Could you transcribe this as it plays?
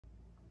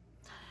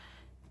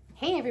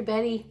Hey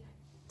everybody,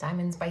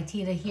 Diamonds by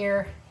Teeda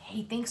here.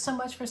 Hey, thanks so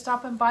much for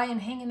stopping by and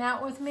hanging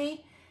out with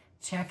me.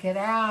 Check it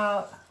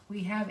out.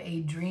 We have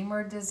a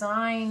dreamer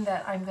design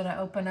that I'm gonna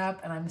open up,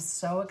 and I'm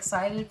so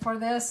excited for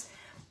this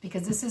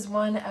because this is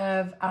one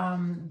of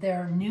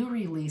their new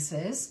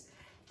releases.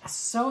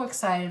 So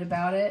excited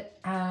about it.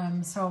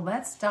 So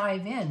let's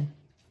dive in.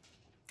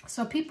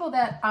 So people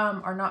that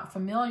are not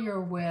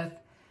familiar with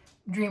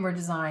Dreamer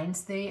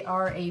Designs, they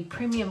are a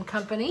premium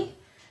company.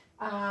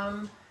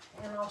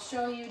 And I'll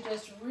show you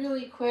just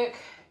really quick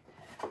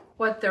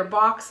what their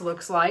box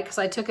looks like, because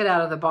I took it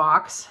out of the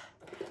box.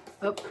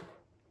 Oh,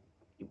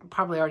 you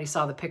probably already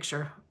saw the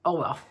picture. Oh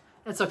well,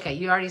 it's okay.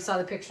 You already saw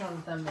the picture on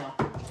the thumbnail.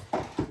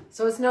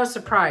 So it's no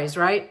surprise,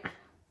 right?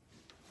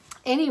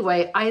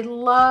 Anyway, I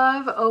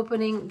love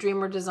opening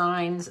Dreamer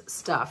Designs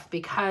stuff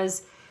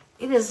because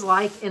it is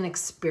like an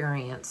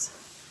experience.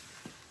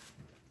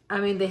 I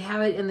mean, they have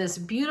it in this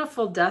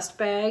beautiful dust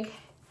bag.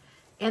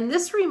 And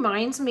this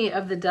reminds me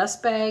of the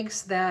dust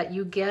bags that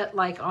you get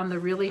like on the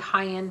really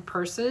high-end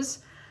purses,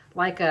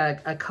 like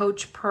a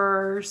Coach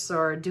purse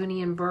or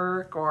Dooney and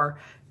Burke or,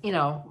 you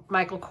know,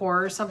 Michael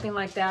Kors or something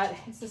like that.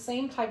 It's the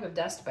same type of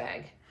dust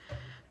bag.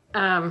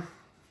 And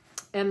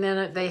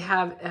then they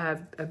have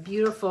a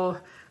beautiful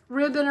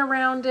ribbon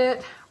around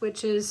it,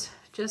 which is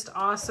just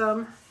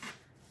awesome.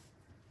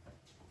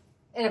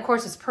 And of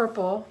course it's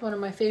purple, one of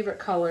my favorite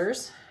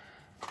colors.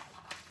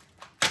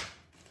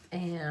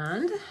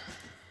 And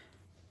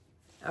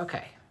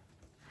okay,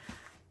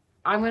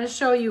 I'm going to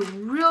show you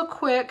real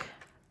quick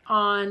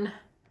on,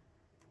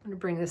 I'm going to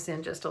bring this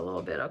in just a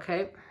little bit, okay?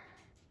 I'm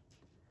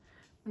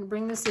going to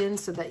bring this in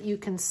so that you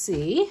can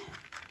see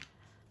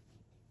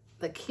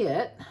the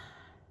kit.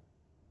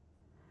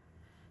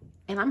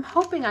 And I'm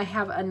hoping I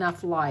have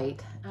enough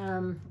light.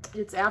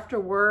 It's after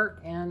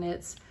work and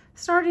it's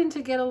starting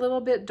to get a little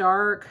bit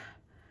dark.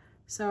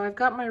 So I've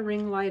got my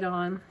ring light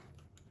on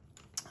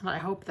and I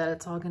hope that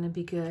it's all going to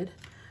be good.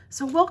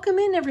 So welcome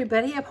in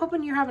everybody. I'm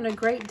hoping you're having a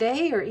great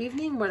day or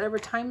evening, whatever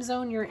time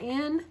zone you're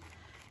in.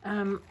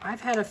 I've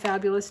had a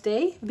fabulous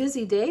day,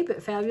 busy day,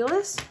 but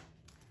fabulous.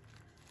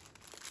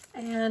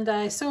 And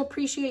I so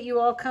appreciate you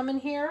all coming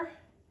here.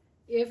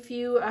 If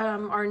you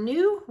are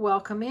new,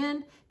 welcome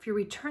in. If you're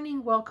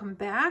returning, welcome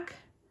back.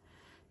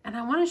 And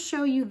I want to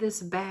show you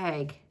this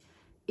bag.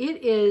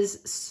 It is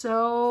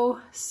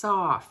so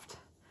soft.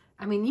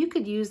 I mean, you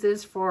could use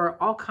this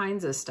for all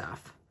kinds of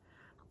stuff.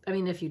 I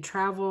mean, if you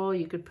travel,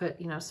 you could put,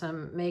 you know,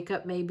 some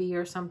makeup maybe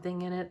or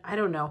something in it. I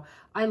don't know.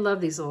 I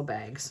love these little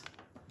bags.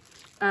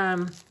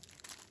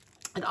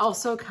 It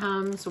also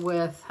comes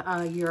with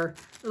your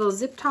little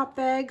zip top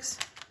bags.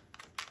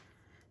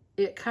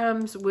 It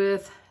comes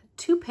with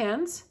 2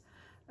 pens,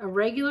 a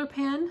regular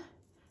pen,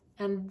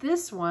 and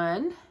this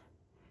one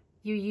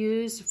you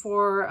use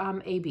for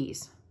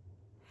ABs.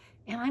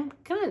 And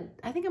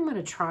I think I'm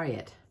gonna try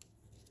it.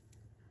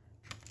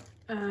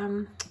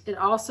 It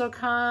also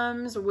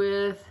comes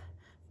with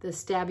the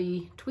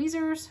stabby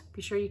tweezers.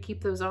 Be sure you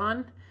keep those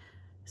on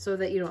so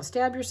that you don't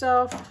stab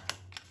yourself.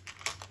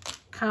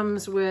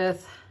 Comes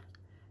with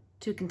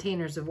 2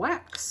 containers of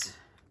wax.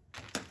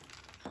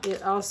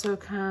 It also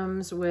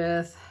comes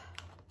with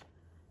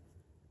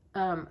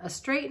a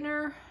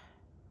straightener.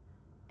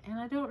 And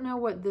I don't know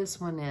what this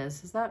one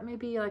is. Is that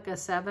maybe like a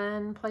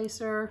 7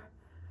 placer?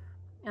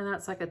 And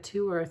that's like a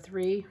 2 or a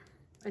 3.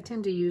 I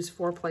tend to use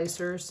 4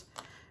 placers.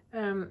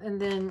 And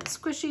then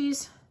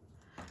squishies.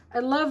 I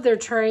love their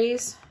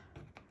trays.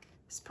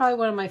 It's probably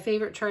one of my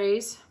favorite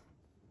trays.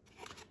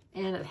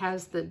 And it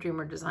has the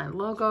Dreamer Design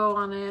logo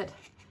on it.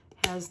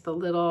 It has the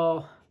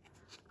little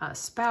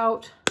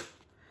spout.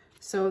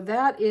 So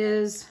that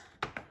is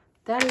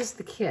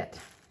the kit.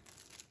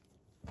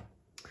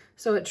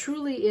 So it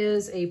truly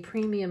is a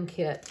premium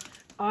kit.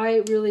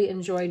 I really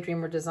enjoy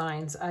Dreamer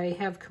Designs. I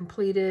have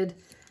completed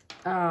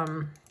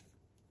a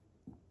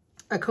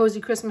Cozy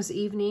Christmas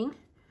Evening.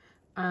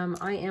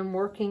 I am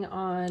working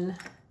on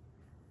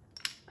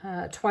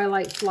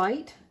Twilight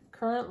Flight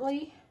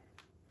currently.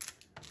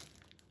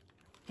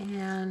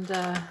 And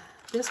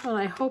this one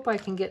I hope I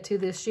can get to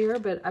this year,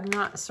 but I'm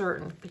not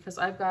certain because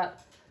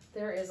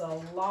there is a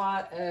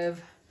lot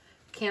of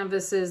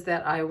canvases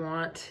that I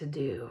want to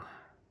do.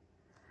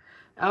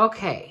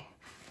 Okay,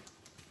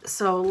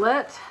 so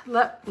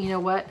you know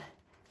what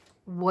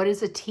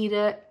is a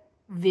Teeda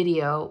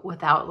video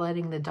without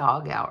letting the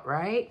dog out,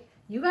 right?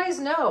 You guys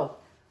know.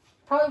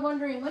 Probably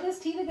wondering, when is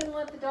Teeda gonna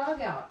let the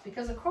dog out?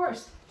 Because of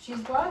course, she's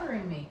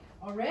bothering me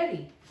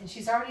already, and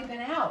she's already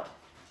been out.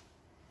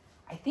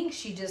 I think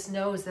she just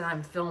knows that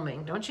I'm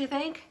filming, don't you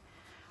think?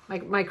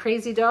 My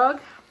crazy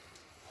dog.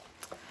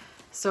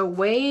 So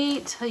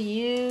wait till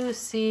you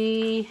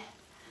see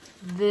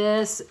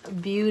this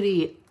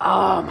beauty.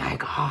 Oh my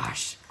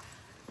gosh.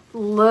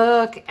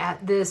 Look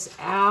at this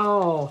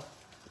owl.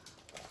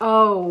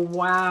 Oh,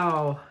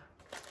 wow.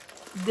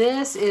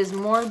 This is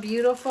more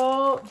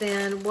beautiful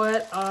than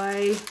what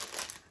I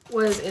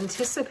was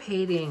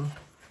anticipating.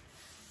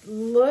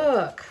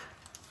 Look.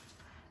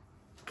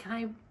 Can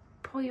I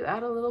pull you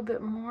out a little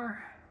bit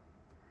more?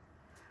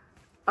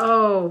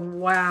 Oh,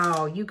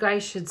 wow. You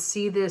guys should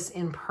see this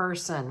in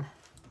person.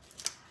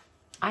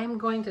 I'm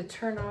going to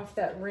turn off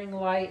that ring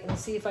light and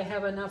see if I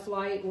have enough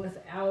light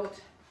without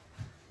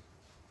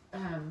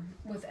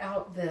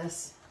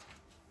this.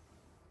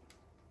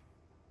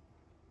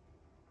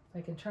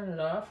 I can turn it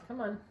off.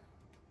 Come on.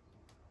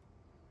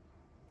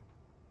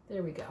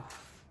 There we go.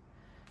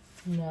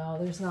 No,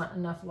 there's not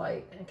enough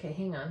light. Okay,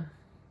 hang on.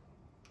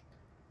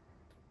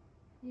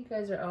 You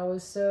guys are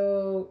always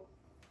so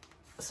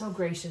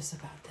gracious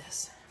about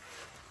this.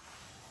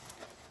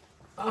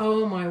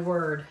 Oh my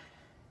word.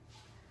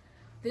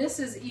 This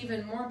is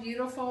even more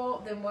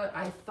beautiful than what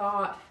I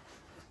thought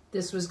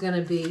this was going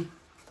to be.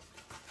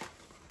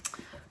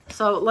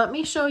 So let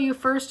me show you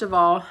first of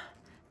all,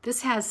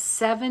 this has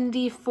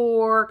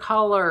 74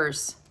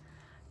 colors.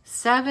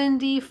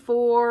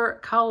 74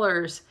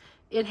 colors.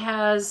 It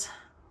has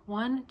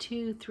 1,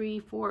 2, 3,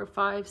 4,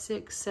 5,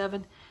 6,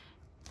 7.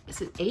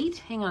 Is it 8?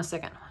 Hang on a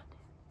second.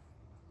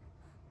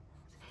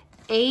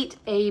 8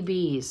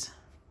 ABs.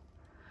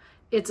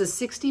 It's a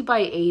 60 by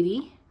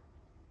 80.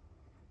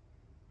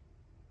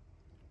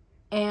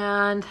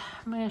 And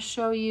I'm going to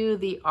show you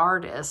the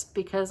artist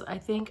because I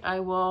think I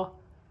will,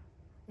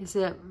 is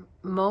it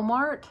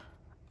Momart?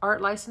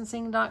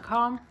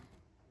 Artlicensing.com.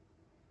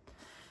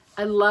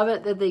 I love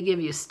it that they give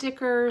you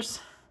stickers.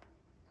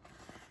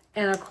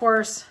 And of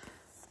course,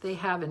 they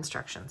have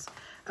instructions.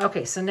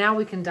 Okay, so now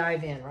we can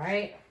dive in,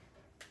 right?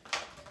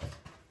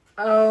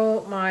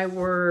 Oh my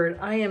word.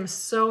 I am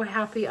so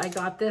happy I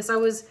got this.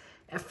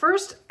 At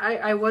first,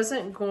 I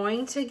wasn't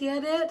going to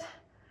get it,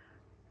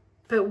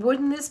 but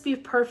wouldn't this be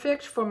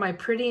perfect for my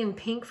Pretty in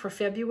Pink for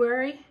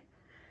February?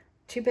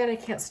 Too bad I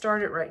can't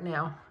start it right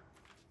now.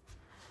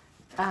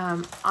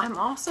 I'm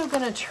also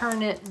going to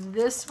turn it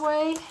this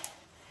way,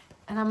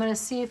 and I'm going to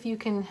see if you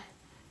can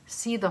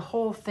see the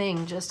whole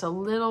thing just a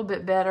little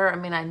bit better. I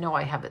mean, I know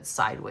I have it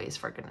sideways,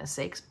 for goodness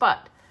sakes,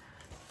 but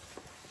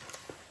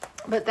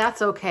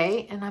that's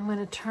okay. And I'm going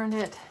to turn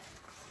it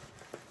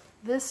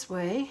this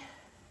way.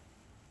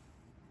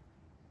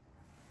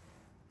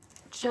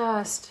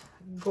 Just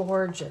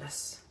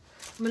gorgeous.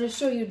 I'm going to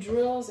show you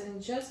drills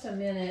in just a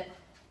minute.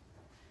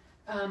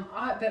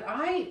 But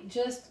I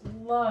just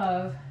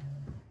love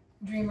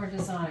Dreamer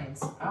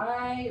Designs.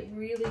 I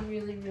really,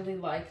 really, really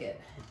like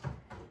it.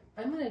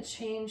 I'm going to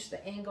change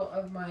the angle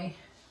of my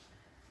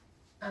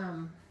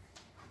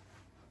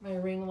my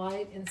ring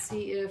light and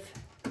see if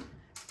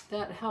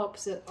that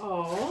helps at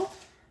all.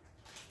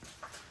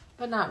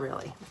 But not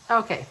really.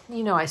 Okay,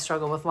 you know I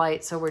struggle with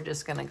light, so we're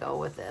just going to go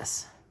with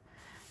this.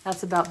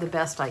 That's about the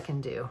best I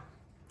can do.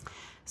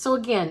 So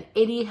again,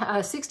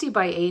 60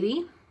 by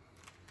 80.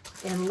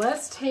 And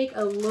let's take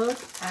a look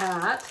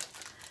at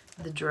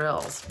the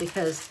drills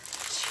because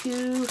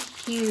 2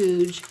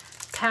 huge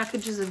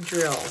packages of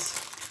drills.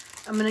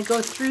 I'm going to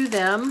go through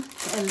them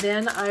and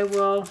then I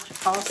will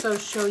also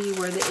show you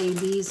where the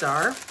ABs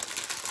are.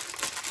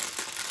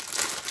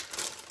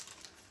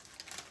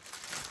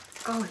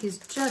 Oh, he's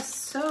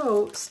just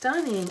so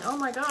stunning. Oh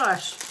my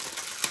gosh.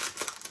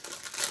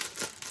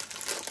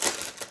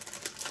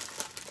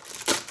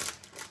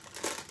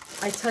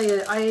 I tell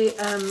you,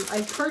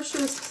 I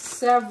purchased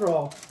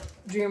several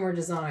Dreamer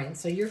Designs,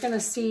 so you're going to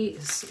see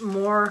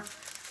more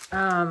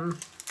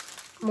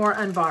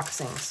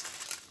unboxings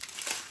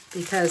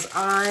because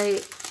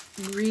I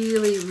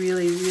really,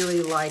 really,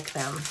 really like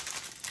them.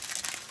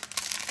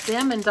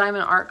 Them and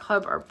Diamond Art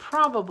Club are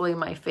probably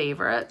my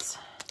favorites.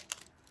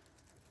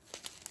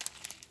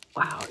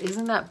 Wow,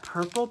 isn't that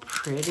purple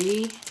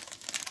pretty?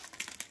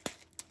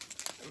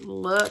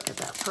 Look at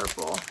that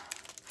purple.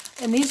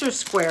 And these are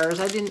squares.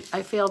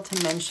 I failed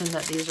to mention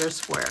that these are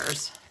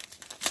squares.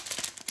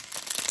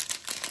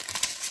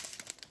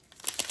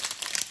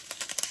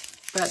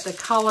 But the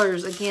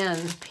colors,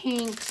 again,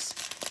 pinks,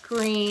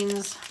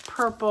 greens,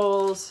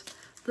 purples,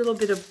 a little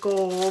bit of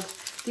gold.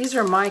 These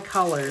are my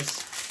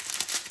colors.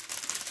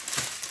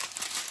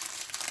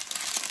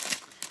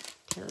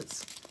 Okay,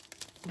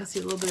 let's see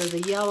a little bit of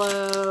the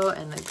yellow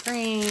and the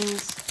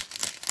greens.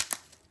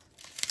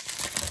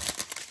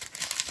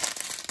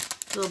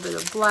 A little bit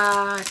of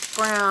black,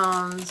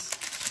 browns.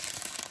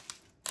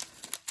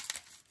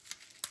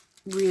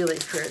 Really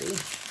pretty.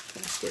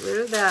 Let's get rid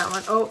of that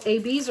one. Oh,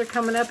 ABs are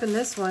coming up in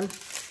this one.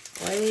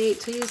 Wait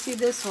till you see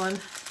this one.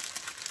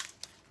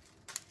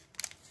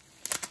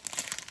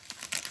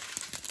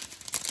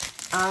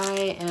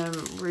 I am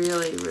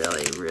really,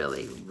 really,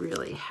 really,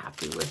 really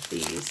happy with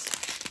these.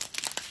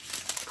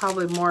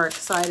 Probably more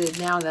excited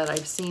now that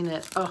I've seen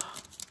it. Oh,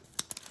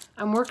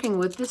 I'm working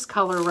with this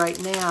color right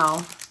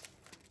now.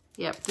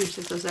 Yep,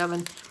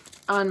 3607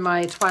 on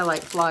my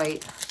Twilight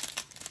Flight.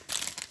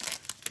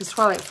 This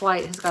Twilight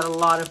Flight has got a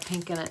lot of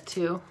pink in it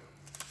too.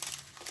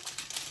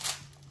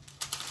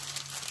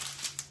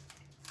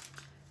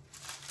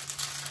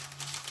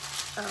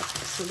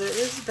 Okay, so there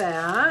is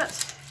that.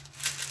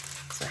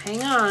 So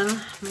hang on,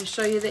 let me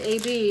show you the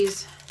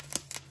ABs.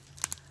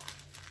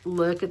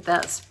 Look at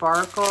that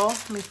sparkle.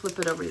 Let me flip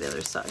it over to the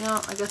other side.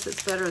 No, I guess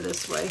it's better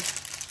this way.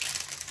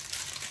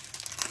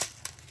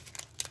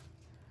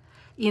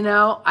 You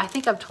know, I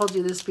think I've told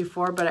you this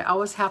before, but I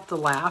always have to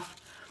laugh.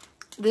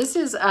 This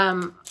is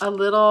a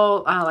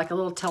little, like a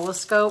little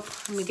telescope.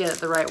 Let me get it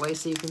the right way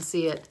so you can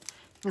see it.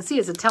 You can see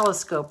it's a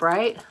telescope,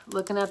 right?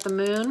 Looking at the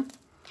moon.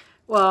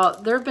 Well,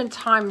 there have been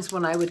times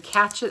when I would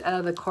catch it out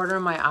of the corner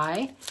of my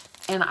eye,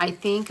 and I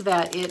think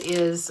that it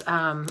is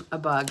a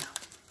bug,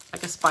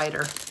 like a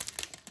spider.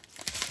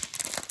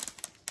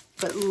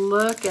 But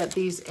look at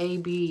these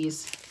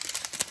ABs.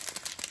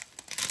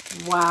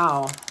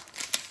 Wow.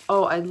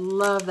 Oh, I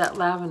love that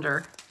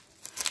lavender.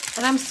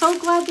 And I'm so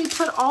glad they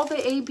put all the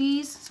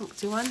ABs. So,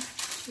 do 1, 2.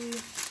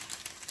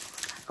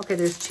 Okay,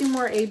 there's 2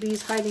 more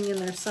ABs hiding in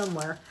there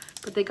somewhere,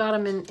 but they got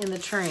them in the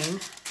train.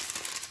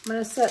 I'm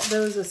gonna set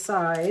those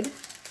aside.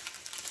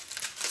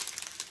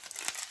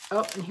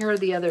 Oh, and here are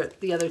the other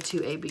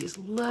 2 ABs.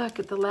 Look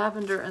at the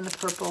lavender and the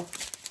purple.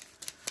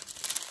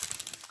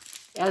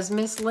 As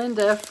Miss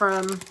Linda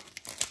from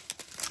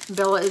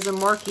Bella is a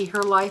Morky,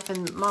 Her Life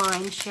and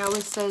Mine, she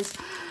always says,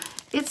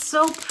 it's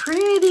so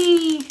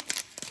pretty.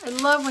 I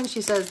love when she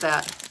says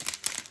that.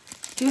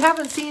 If you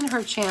haven't seen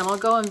her channel,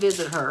 go and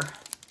visit her.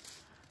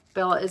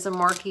 Bella is a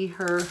Morky,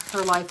 Her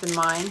Life and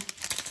Mine.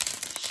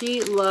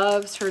 She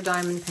loves her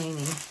diamond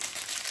painting.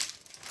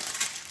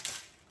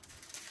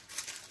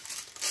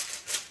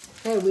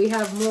 Okay, we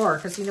have more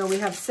because, you know, we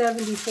have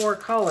 74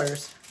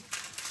 colors,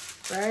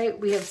 right?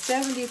 We have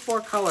 74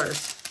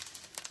 colors.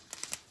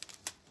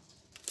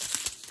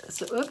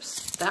 So,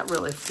 oops, that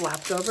really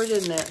flapped over,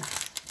 didn't it?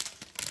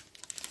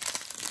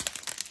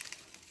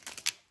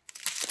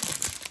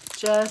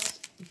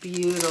 Just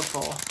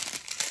beautiful.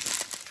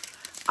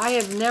 I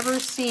have never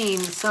seen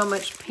so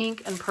much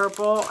pink and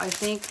purple, I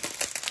think,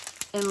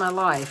 in my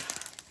life.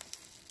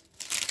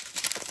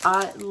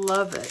 I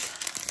love it.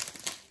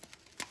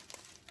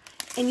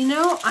 And you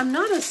know, I'm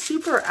not a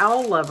super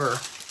owl lover.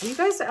 Are you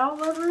guys owl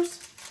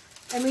lovers?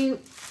 I mean,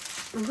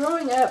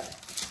 growing up,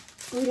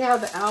 we'd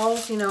have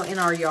owls, you know, in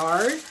our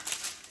yard.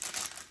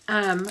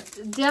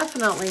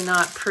 Definitely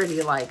not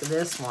pretty like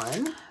this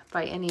one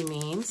by any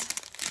means.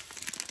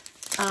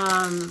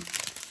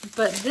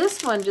 But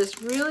this one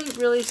just really,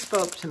 really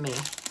spoke to me.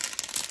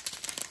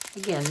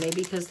 Again,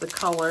 maybe because the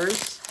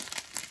colors.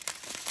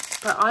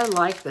 But I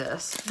like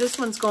this. This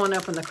one's going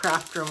up in the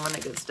craft room when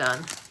it gets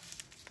done.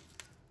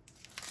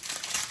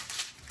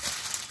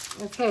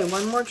 Okay,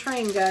 one more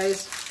train,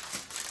 guys.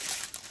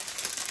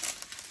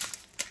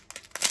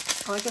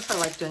 Oh, I guess I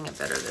like doing it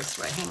better this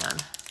way. Hang on.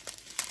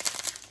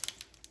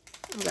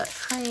 We've got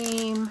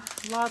cream,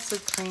 lots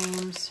of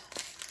creams.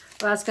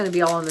 Well, that's going to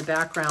be all in the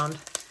background.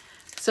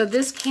 So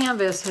this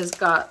canvas has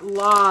got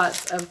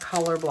lots of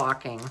color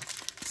blocking.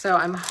 So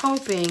I'm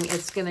hoping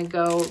it's going to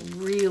go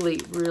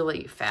really,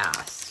 really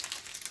fast.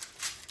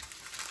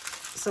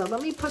 So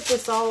let me put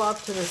this all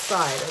off to the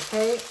side,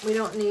 okay? We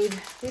don't need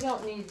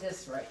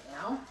this right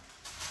now.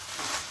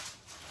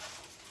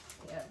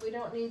 Yeah, we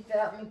don't need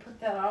that. Let me put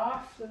that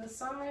off to the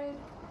side.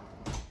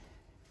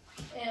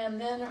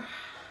 And then,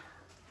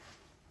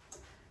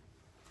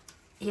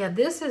 yeah,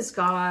 this has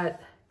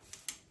got,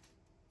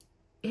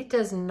 it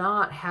does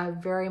not have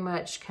very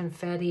much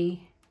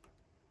confetti.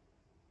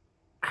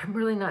 I'm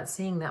really not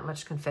seeing that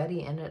much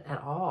confetti in it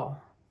at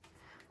all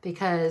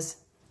because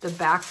the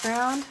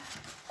background,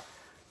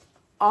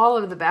 all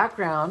of the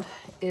background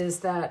is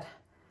that,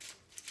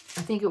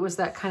 I think it was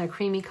that kind of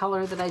creamy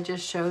color that I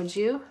just showed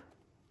you.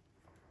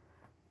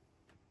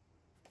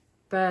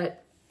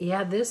 But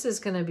yeah, this is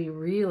going to be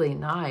really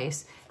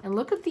nice. And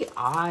look at the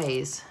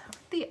eyes.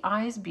 Aren't the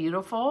eyes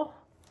beautiful?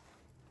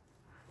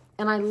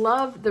 And I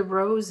love the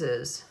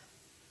roses.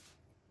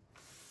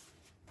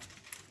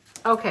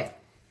 Okay,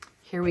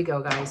 here we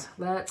go, guys.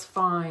 Let's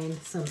find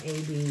some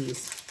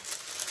ABs.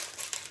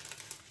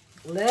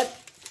 Let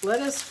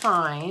us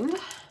find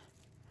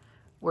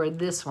where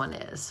this one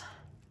is.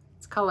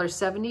 It's color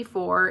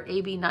 74,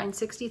 AB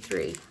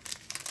 963.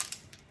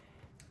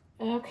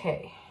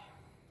 Okay.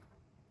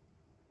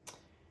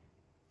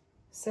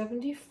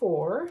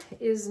 74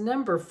 is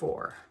number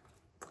 4.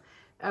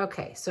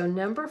 Okay, so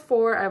number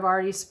 4, I've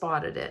already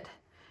spotted it.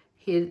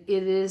 It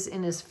is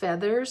in his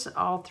feathers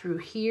all through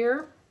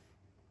here.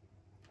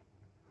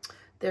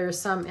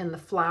 There's some in the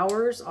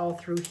flowers all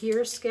through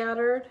here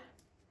scattered.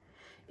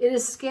 It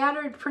is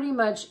scattered pretty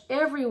much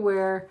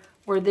everywhere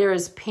where there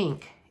is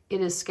pink.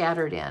 It is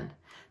scattered in.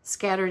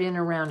 Scattered in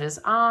around his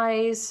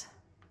eyes.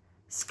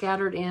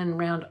 Scattered in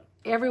around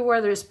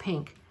everywhere there's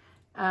pink.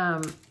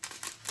 It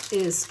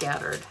is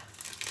scattered.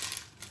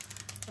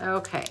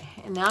 Okay,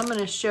 and now I'm going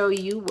to show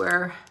you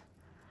where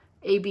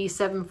AB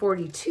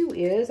 742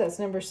 is. That's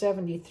number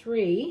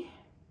 73.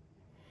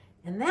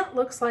 And that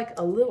looks like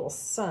a little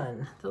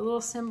sun, the little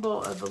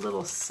symbol of a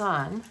little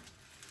sun.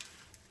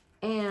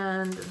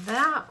 And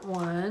that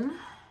one,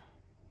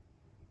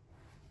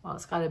 well,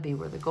 it's got to be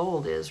where the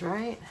gold is,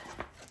 right?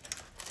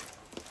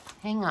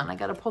 Hang on, I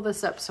got to pull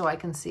this up so I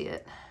can see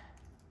it.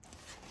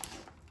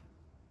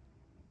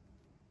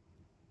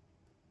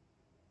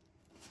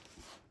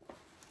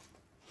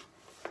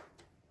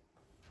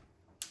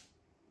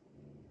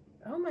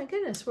 Oh my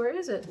goodness, where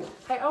is it?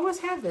 I always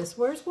have this.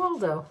 Where's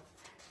Waldo?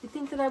 You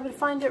think that I would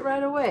find it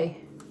right away?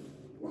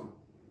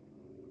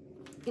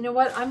 You know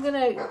what?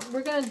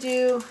 We're gonna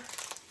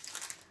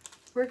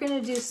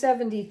do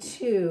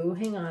 72.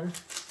 Hang on.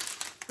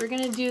 We're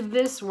gonna do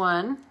this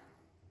one.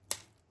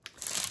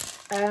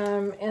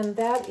 And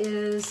that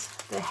is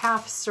the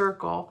half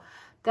circle.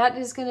 That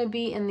is gonna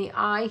be in the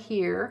eye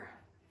here.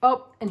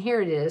 Oh, and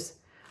here it is.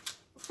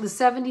 The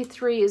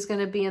 73 is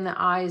gonna be in the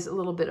eyes a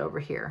little bit over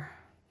here.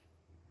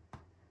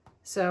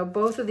 So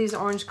both of these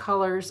orange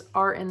colors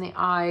are in the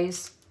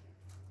eyes.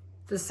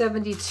 The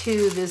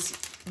 72, this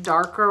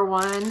darker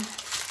one,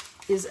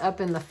 is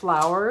up in the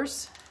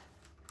flowers.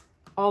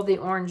 All the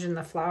orange in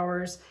the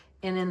flowers,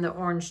 and in the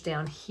orange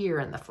down here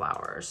in the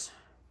flowers.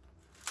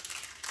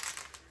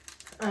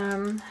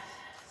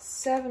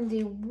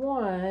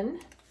 71,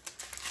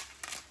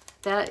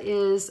 that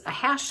is a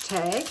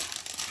hashtag.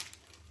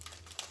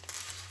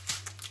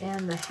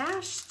 And the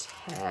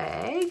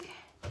hashtag,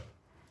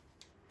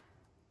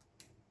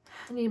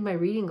 I need my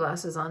reading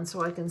glasses on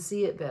so I can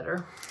see it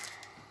better.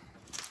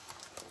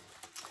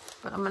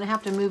 But I'm gonna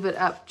have to move it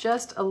up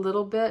just a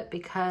little bit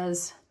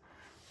because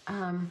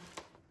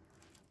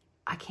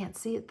I can't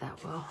see it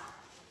that well.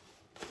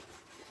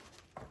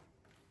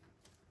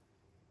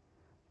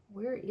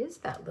 Where is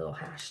that little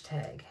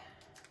hashtag?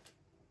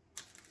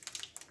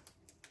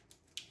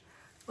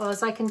 Well,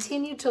 as I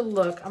continue to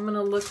look, I'm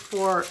gonna look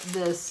for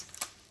this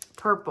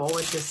purple,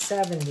 which is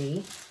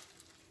 70.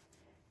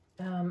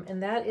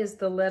 And that is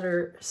the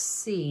letter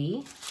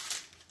C.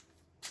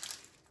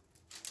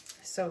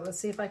 So let's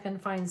see if I can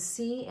find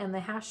C and the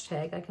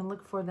hashtag. I can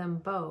look for them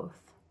both.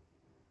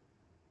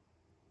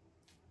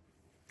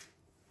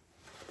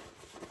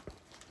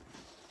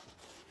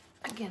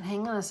 Again,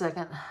 hang on a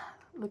second.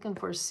 Looking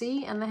for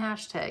C and the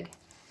hashtag.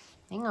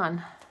 Hang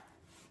on.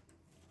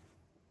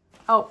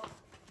 Oh,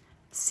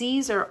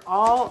 C's are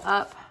all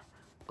up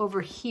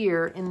over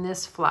here in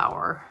this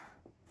flower.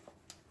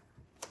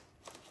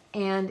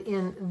 And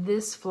in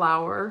this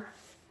flower.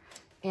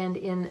 And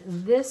in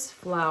this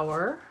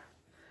flower.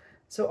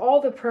 So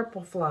all the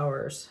purple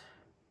flowers.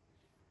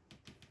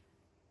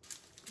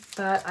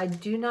 But I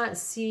do not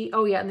see,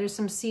 oh yeah, and there's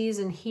some C's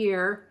in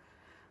here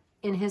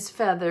in his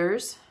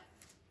feathers.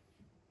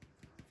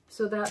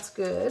 So that's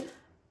good.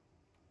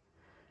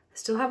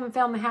 Still haven't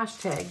found the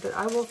hashtag, but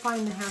I will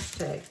find the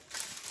hashtag.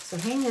 So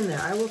hang in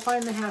there, I will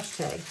find the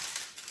hashtag.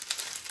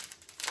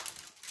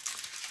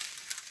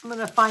 I'm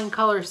gonna find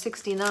color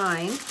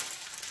 69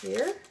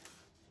 here.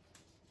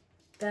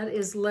 That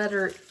is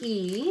letter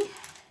E.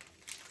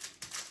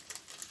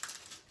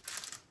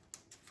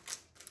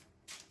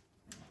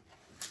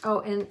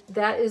 Oh, and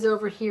that is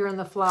over here in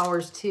the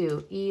flowers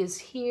too. E is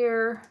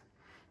here,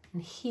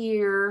 and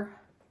here,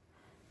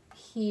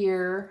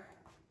 here,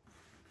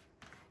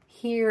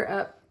 here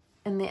up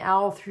in the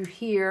owl through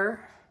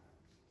here.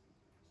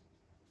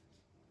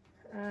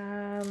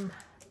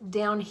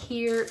 Down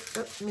here, oh,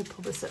 let me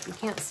pull this up, you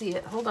can't see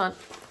it, hold on.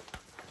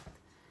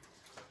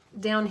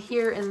 Down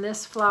here in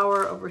this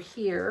flower over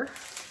here.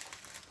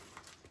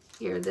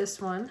 Here, this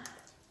one.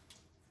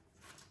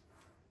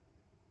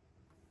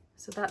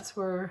 So that's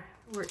where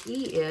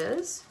E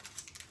is.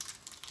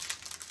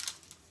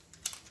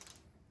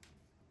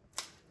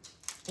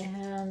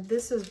 And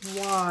this is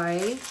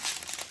why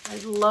I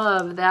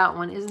love that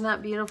one. Isn't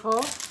that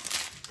beautiful?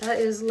 That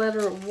is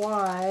letter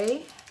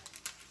Y.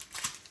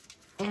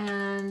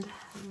 And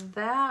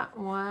that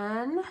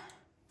one,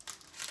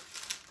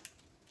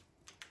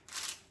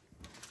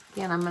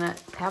 again, I'm gonna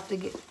have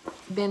to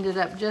bend it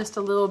up just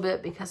a little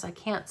bit because I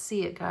can't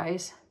see it,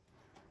 guys.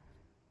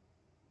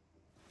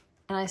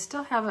 And I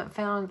still haven't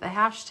found the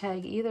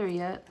hashtag either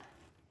yet.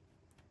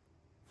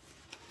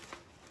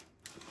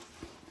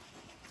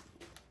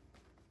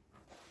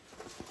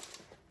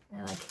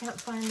 And I can't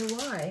find the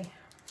Y.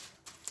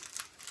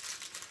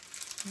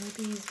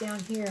 Maybe he's down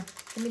here.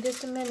 Give me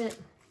just a minute.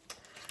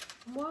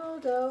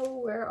 Waldo,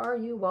 where are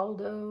you,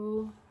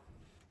 Waldo?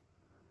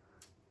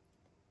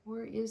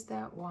 Where is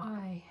that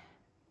Y?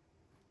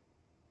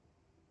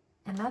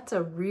 And that's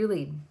a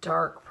really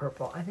dark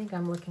purple. I think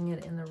I'm looking at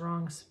it in the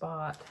wrong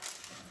spot.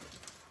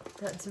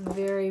 That's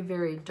very,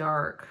 very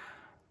dark.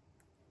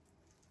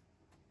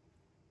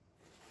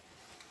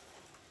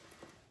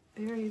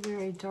 Very,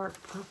 very dark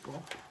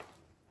purple.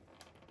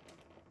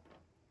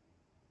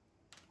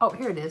 Oh,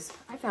 here it is.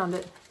 I found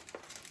it.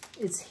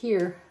 It's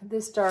here,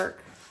 this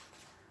dark.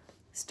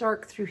 It's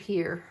dark through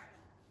here,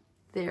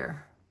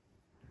 there.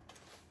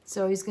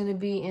 So he's gonna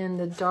be in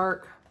the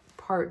dark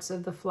parts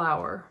of the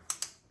flower.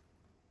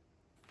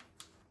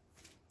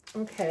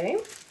 Okay.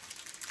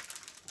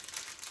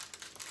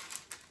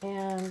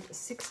 And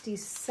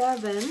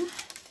 67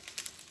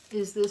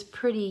 is this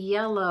pretty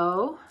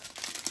yellow.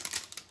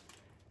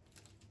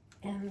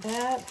 And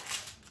that,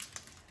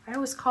 I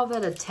always call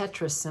that a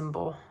Tetris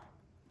symbol.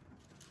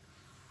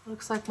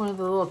 Looks like one of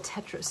the little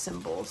Tetris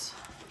symbols.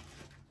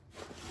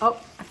 Oh,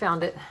 I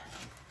found it.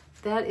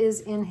 That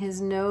is in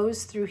his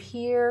nose through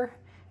here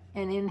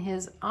and in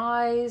his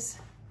eyes.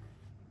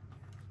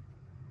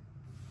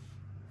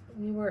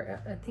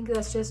 I think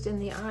that's just in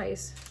the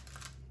eyes.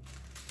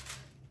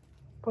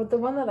 But the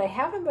one that I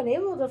haven't been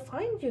able to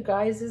find, you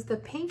guys, is the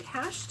pink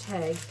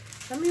hashtag.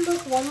 Let me look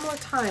one more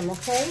time,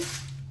 okay?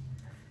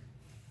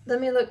 Let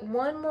me look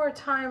one more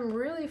time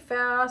really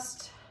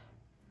fast.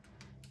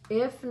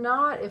 If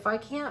not, if I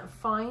can't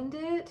find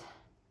it,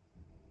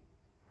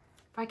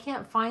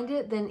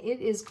 then it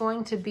is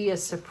going to be a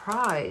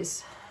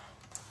surprise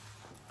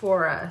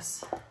for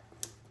us.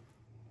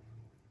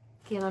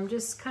 Again, I'm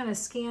just kind of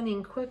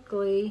scanning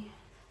quickly.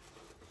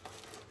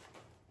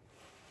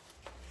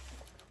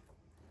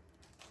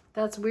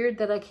 That's weird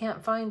that I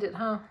can't find it,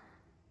 huh?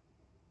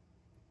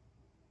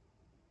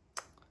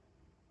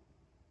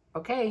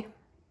 Okay,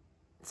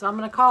 so I'm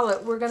gonna call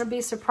it. We're gonna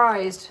be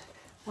surprised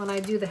when I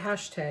do the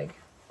hashtag.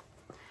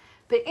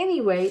 But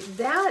anyway,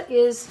 that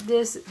is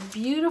this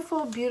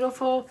beautiful,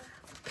 beautiful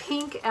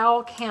pink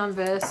owl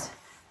canvas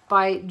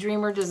by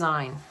Dreamer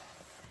Design.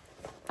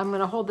 I'm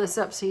going to hold this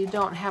up so you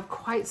don't have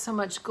quite so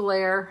much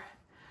glare,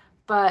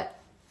 but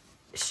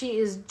she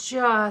is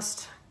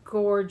just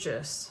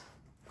gorgeous.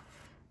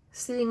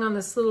 Sitting on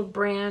this little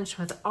branch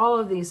with all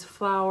of these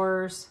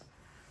flowers.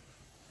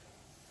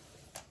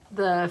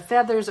 The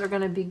feathers are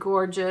going to be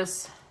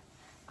gorgeous.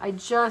 I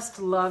just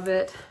love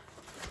it.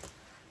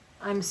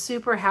 I'm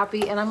super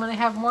happy, and I'm going to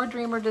have more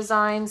Dreamer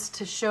Designs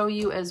to show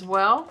you as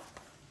well.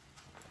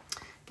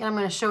 Again, I'm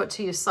going to show it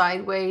to you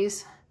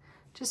sideways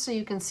just so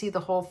you can see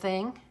the whole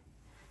thing.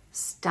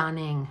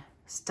 Stunning,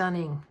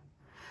 stunning.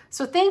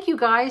 So thank you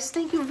guys.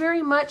 Thank you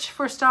very much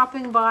for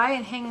stopping by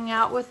and hanging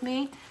out with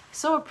me.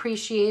 So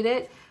appreciate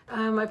it.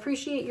 I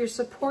appreciate your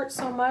support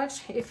so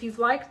much. If you've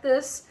liked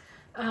this,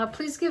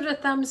 please give it a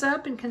thumbs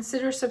up and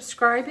consider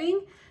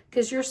subscribing,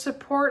 because your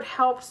support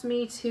helps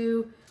me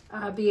to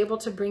be able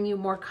to bring you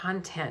more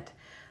content.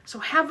 So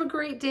have a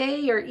great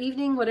day or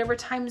evening, whatever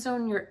time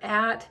zone you're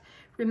at.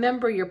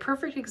 Remember, you're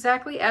perfect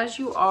exactly as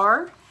you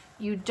are.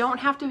 You don't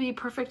have to be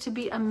perfect to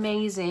be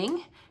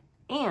amazing.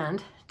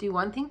 And do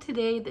one thing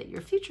today that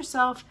your future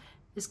self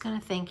is going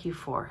to thank you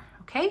for,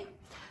 okay?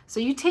 So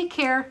you take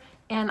care,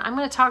 and I'm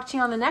going to talk to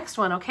you on the next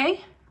one,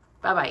 okay?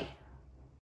 Bye-bye.